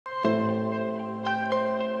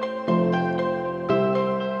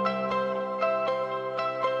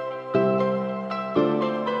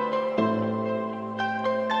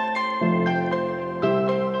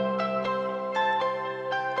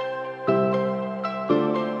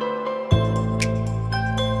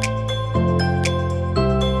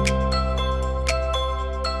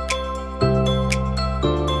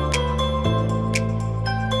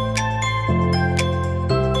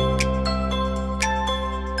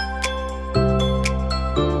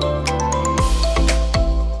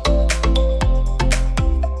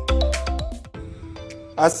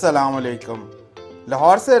अस्सलाम वालेकुम।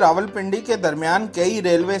 लाहौर से रावलपिंडी के दरमियान कई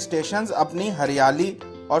रेलवे स्टेशंस अपनी हरियाली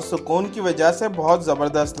और सुकून की वजह से बहुत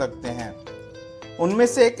ज़बरदस्त लगते हैं। उनमें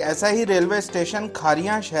से एक ऐसा ही रेलवे स्टेशन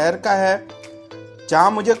खारियां शहर का है,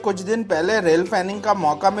 जहां मुझे कुछ दिन पहले रेल फैनिंग का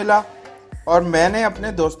मौका मिला और मैंने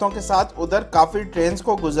अपने दोस्तों के साथ उधर काफ़ी ट्रेन्स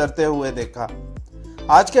को गुजरते हुए देखा।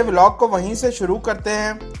 आज के व्लॉग को वहीं से शुरू करते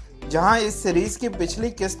हैं, जहां इस सीरीज़ की पिछली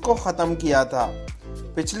किस्त को ख़त्म किया था।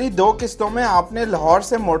 पिछली 2 किस्तों में आपने लाहौर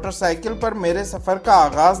से मोटरसाइकिल पर मेरे सफ़र का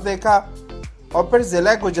आगाज़ देखा और फिर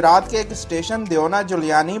ज़िला गुजरात के एक स्टेशन देओना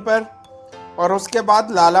जुलियानी पर और उसके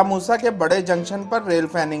बाद लाला मूसा के बड़े जंक्शन पर रेल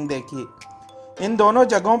फैनिंग देखी। इन दोनों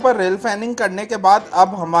जगहों पर रेल फैनिंग करने के बाद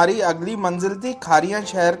अब हमारी अगली मंजिल थी खारियां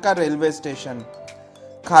शहर का रेलवे स्टेशन।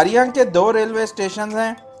 खारियां के 2 रेलवे स्टेशन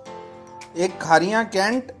हैं, एक खारियां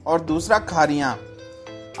कैंट और दूसरा खारियां।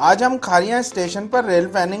 आज हम खारियां स्टेशन पर रेल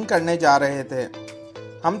फैनिंग करने जा रहे थे।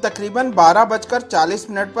 हम तकरीबन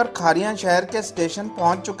 12:40 पर खारियां शहर के स्टेशन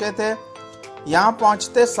पहुंच चुके थे। यहां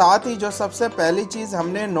पहुंचते साथ ही जो सबसे पहली चीज़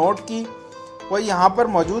हमने नोट की वो यहां पर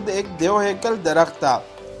मौजूद एक देवहेकल दरख्त था,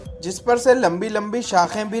 जिस पर से लंबी लंबी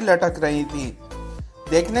शाखें भी लटक रही थी।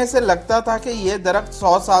 देखने से लगता था कि ये दरख्त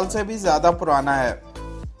 100 साल से भी ज़्यादा पुराना है।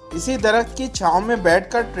 इसी दरख्त की छांव में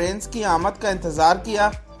बैठकर ट्रेन की आमद का इंतज़ार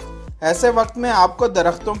किया। ऐसे वक्त में आपको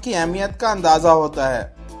दरख्तों की अहमियत का अंदाज़ा होता है।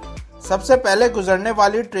 सबसे पहले गुजरने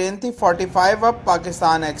वाली ट्रेन थी 45 अब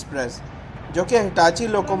पाकिस्तान एक्सप्रेस, जो कि हिटाची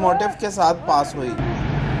लोकोमोटिव के साथ पास हुई।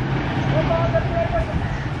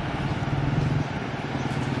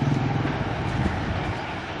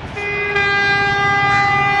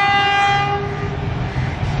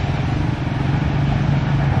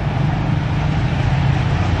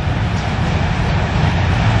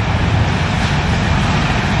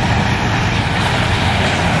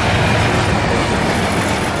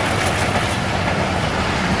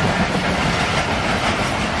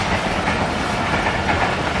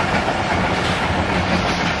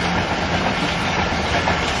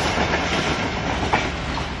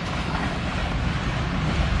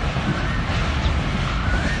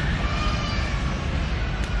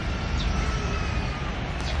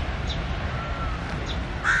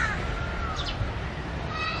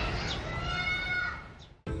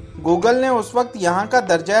 गूगल ने उस वक्त यहाँ का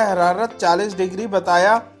दर्जा हरारत 40 डिग्री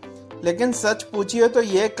बताया, लेकिन सच पूछिए तो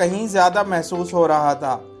ये कहीं ज़्यादा महसूस हो रहा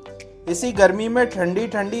था। इसी गर्मी में ठंडी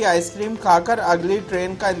ठंडी आइसक्रीम खाकर अगली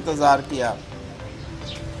ट्रेन का इंतज़ार किया।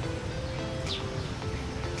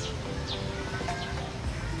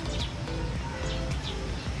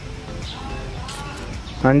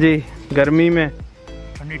 हाँ जी, गर्मी में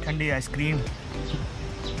ठंडी ठंडी आइसक्रीम।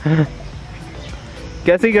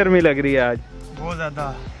 कैसी गर्मी लग रही है आज? बहुत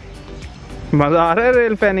ज़्यादा। मजा आ रहा है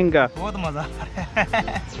रेल फैनिंग का? बहुत मजा आ रहा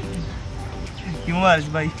है। क्यों हारिस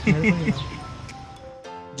भाई?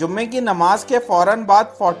 जुम्मे की नमाज के फौरन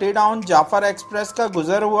बाद 40 डाउन जाफर एक्सप्रेस का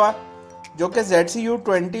गुजर हुआ, जो कि ZCU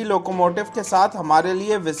 20 लोकोमोटिव के साथ हमारे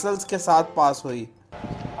लिए विसल्स के साथ पास हुई।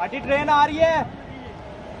 आटी ट्रेन आ रही है।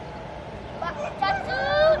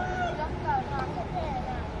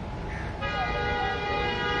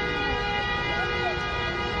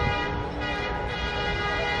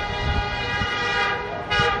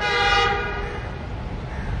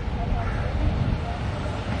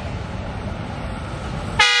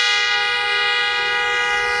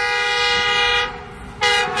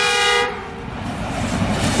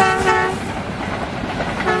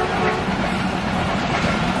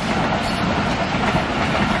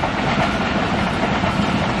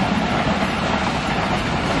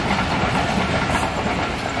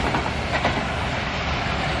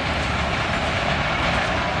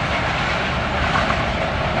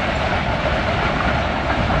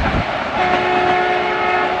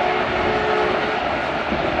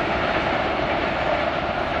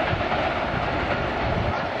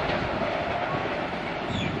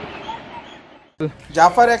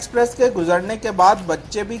 जाफर एक्सप्रेस के गुजरने के बाद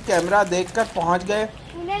बच्चे भी कैमरा देखकर पहुंच गए।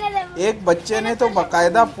 एक बच्चे ने तो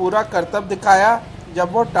बाकायदा पूरा करतब दिखाया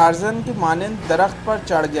जब वो टार्जन की मानिंद दरख्त पर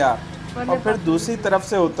चढ़ गया और फिर दूसरी तरफ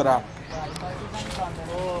से उतरा।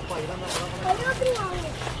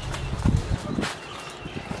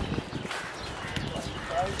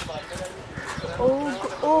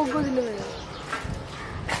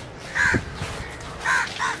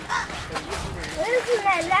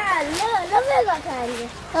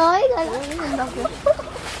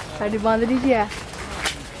 साड़ी बांध लीजिए।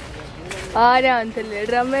 आ रहा थले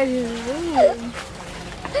ड्रामे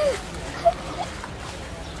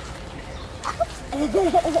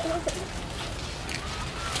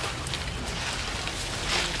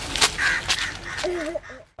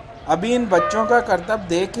अभी इन बच्चों का करतब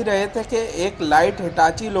देख ही रहे थे कि एक लाइट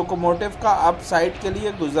हिटाची लोकोमोटिव का अप साइड के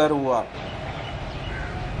लिए गुजर हुआ।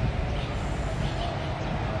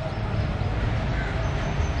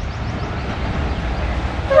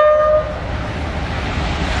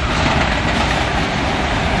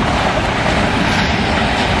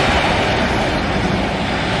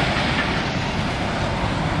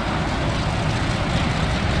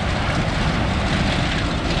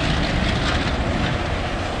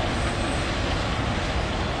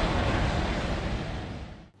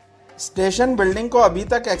 स्टेशन बिल्डिंग को अभी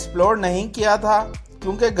तक एक्सप्लोर नहीं किया था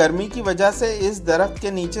क्योंकि गर्मी की वजह से इस दरख्त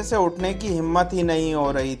के नीचे से उठने की हिम्मत ही नहीं हो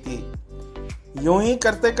रही थी। यूं ही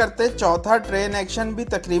करते करते चौथा ट्रेन एक्शन भी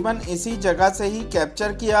तकरीबन इसी जगह से ही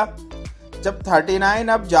कैप्चर किया जब 39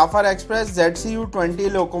 अब जाफर एक्सप्रेस ZCU-20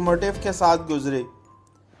 लोकोमोटिव के साथ गुजरी।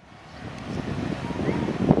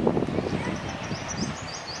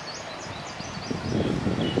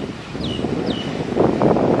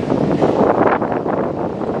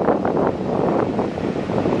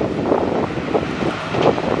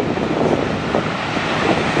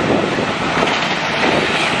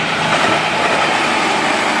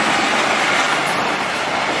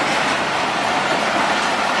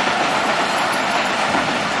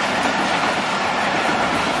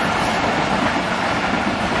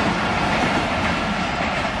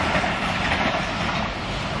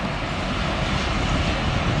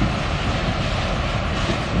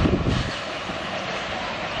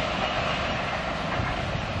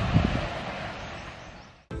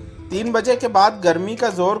 तीन बजे के बाद गर्मी का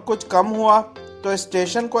जोर कुछ कम हुआ तो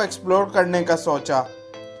स्टेशन को एक्सप्लोर करने का सोचा।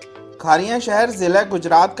 खारियां शहर ज़िला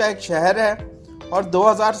गुजरात का एक शहर है और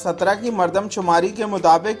 2017 की मरदमशुमारी के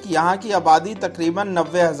मुताबिक यहाँ की आबादी तकरीबन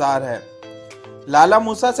 90,000 है। लाला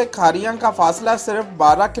मूसा से खारियां का फासला सिर्फ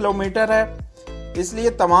 12 किलोमीटर है, इसलिए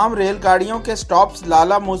तमाम रेलगाड़ियों के स्टॉप्स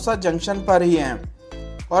लाला मूसा जंक्शन पर ही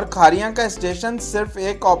हैं और खारियां का स्टेशन सिर्फ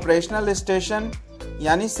एक ऑपरेशनल स्टेशन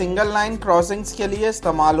यानी सिंगल लाइन क्रॉसिंग्स के लिए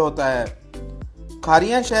इस्तेमाल होता है।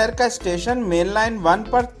 खारियां शहर का स्टेशन मेन लाइन 1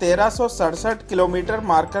 पर 1367 किलोमीटर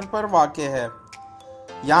मार्कर पर वाक़ है।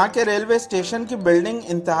 यहाँ के रेलवे स्टेशन की बिल्डिंग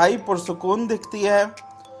इंतहाई पुरसुकून दिखती है।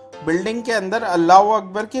 बिल्डिंग के अंदर अल्लाह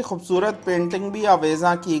अकबर की खूबसूरत पेंटिंग भी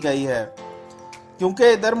आवेज़ा की गई है।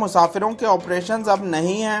 क्योंकि इधर मुसाफिरों के ऑपरेशंस अब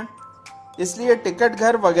नहीं हैं, इसलिए टिकट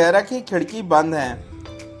घर वगैरह की खिड़की बंद हैं।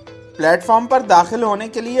 प्लेटफॉर्म पर दाखिल होने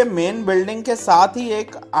के लिए मेन बिल्डिंग के साथ ही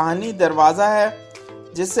एक आहनी दरवाज़ा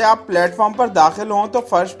है जिससे आप प्लेटफॉर्म पर दाखिल हों तो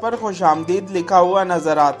फर्श पर खुशामदीद लिखा हुआ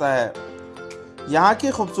नज़र आता है। यहाँ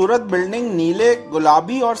की खूबसूरत बिल्डिंग नीले,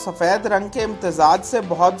 गुलाबी और सफ़ेद रंग के इम्तज़ाज से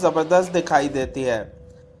बहुत ज़बरदस्त दिखाई देती है।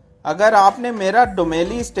 अगर आपने मेरा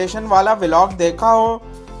डुमेली स्टेशन वाला व्लॉग देखा हो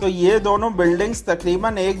तो ये दोनों बिल्डिंग्स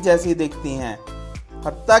तकरीबन एक जैसी दिखती हैं।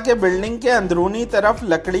 हत्ता के बिल्डिंग के अंदरूनी तरफ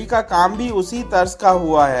लकड़ी का काम भी उसी तर्ज का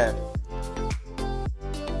हुआ है।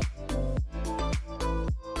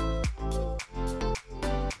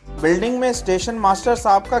 बिल्डिंग में स्टेशन मास्टर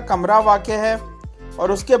साहब का कमरा वाक़ है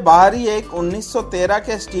और उसके बाहर ही एक 1913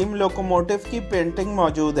 के स्टीम लोकोमोटिव की पेंटिंग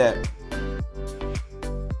मौजूद है।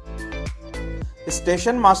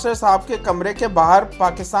 स्टेशन मास्टर साहब के कमरे के बाहर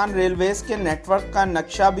पाकिस्तान रेलवेज के नेटवर्क का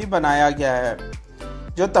नक्शा भी बनाया गया है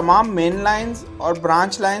जो तमाम मेन लाइंस और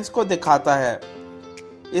ब्रांच लाइंस को दिखाता है।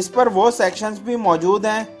 इस पर वो सेक्शंस भी मौजूद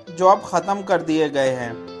हैं जो अब ख़त्म कर दिए गए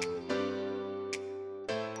हैं।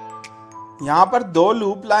 यहाँ पर 2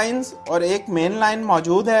 लूप लाइंस और एक मेन लाइन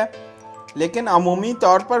मौजूद है, लेकिन अमूमी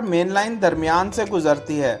तौर पर मेन लाइन दरमियान से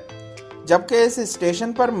गुजरती है, जबकि इस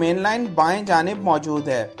स्टेशन पर मेन लाइन बाएं जानिब मौजूद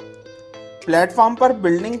है। प्लेटफॉर्म पर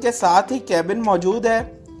बिल्डिंग के साथ ही कैबिन मौजूद है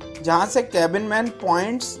जहाँ से कैबिन मैन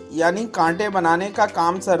पॉइंट्स यानी कांटे बनाने का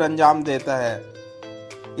काम सरअंजाम देता है।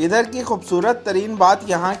 इधर की खूबसूरत तरीन बात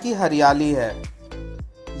यहाँ की हरियाली है।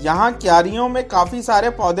 यहाँ क्यारियों में काफ़ी सारे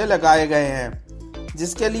पौधे लगाए गए हैं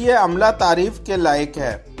जिसके लिए अमला तारीफ के लायक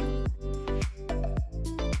है।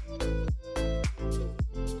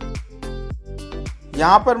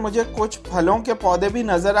 यहाँ पर मुझे कुछ फलों के पौधे भी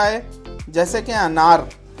नजर आए जैसे कि अनार,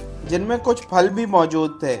 जिनमें कुछ फल भी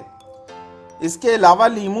मौजूद थे। इसके अलावा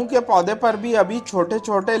लीमू के पौधे पर भी अभी छोटे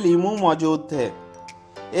छोटे लीमू मौजूद थे।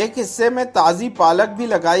 एक हिस्से में ताज़ी पालक भी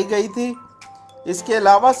लगाई गई थी। इसके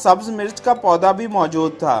अलावा सब्ज मिर्च का पौधा भी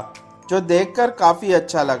मौजूद था जो देखकर काफ़ी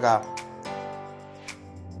अच्छा लगा।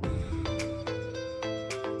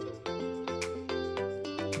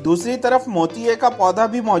 दूसरी तरफ मोतिये का पौधा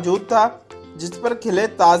भी मौजूद था जिस पर खिले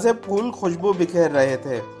ताज़े फूल खुशबू बिखेर रहे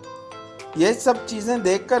थे। ये सब चीज़ें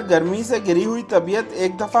देखकर गर्मी से गिरी हुई तबीयत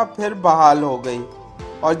एक दफ़ा फिर बहाल हो गई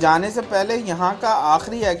और जाने से पहले यहाँ का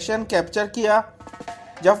आखिरी एक्शन कैप्चर किया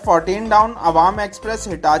जब 14 डाउन अवाम एक्सप्रेस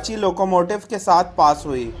हिटाची लोकोमोटिव के साथ पास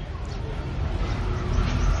हुई।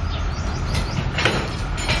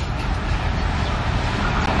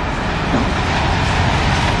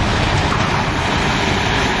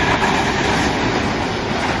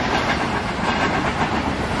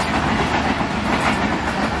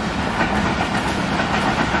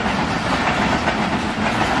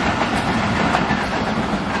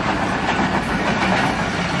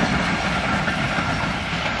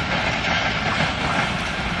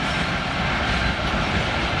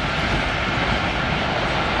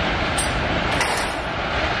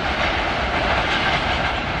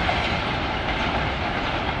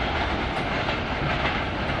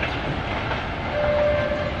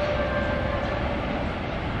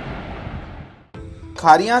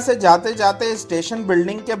 खारियां से जाते जाते स्टेशन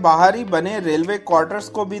बिल्डिंग के बाहर ही बने रेलवे क्वार्टर्स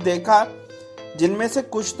को भी देखा, जिनमें से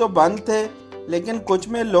कुछ तो बंद थे लेकिन कुछ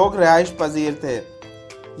में लोग रिहाइश पजीर थे।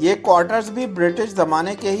 ये क्वार्टर्स भी ब्रिटिश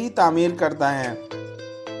ज़माने के ही तामीर करदा हैं।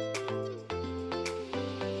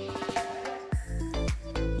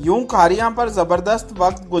 यूं खारियां पर ज़बरदस्त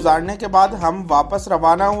वक्त गुजारने के बाद हम वापस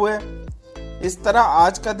रवाना हुए। इस तरह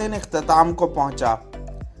आज का दिन इख्तिताम को पहुंचा।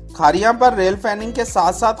 खारियां पर रेल फैनिंग के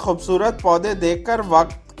साथ साथ खूबसूरत पौधे देखकर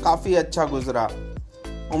वक्त काफ़ी अच्छा गुजरा।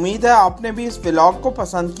 उम्मीद है आपने भी इस व्लॉग को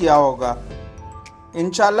पसंद किया होगा।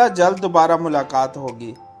 इंशाल्लाह जल्द दोबारा मुलाकात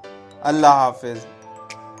होगी। अल्लाह हाफिज़।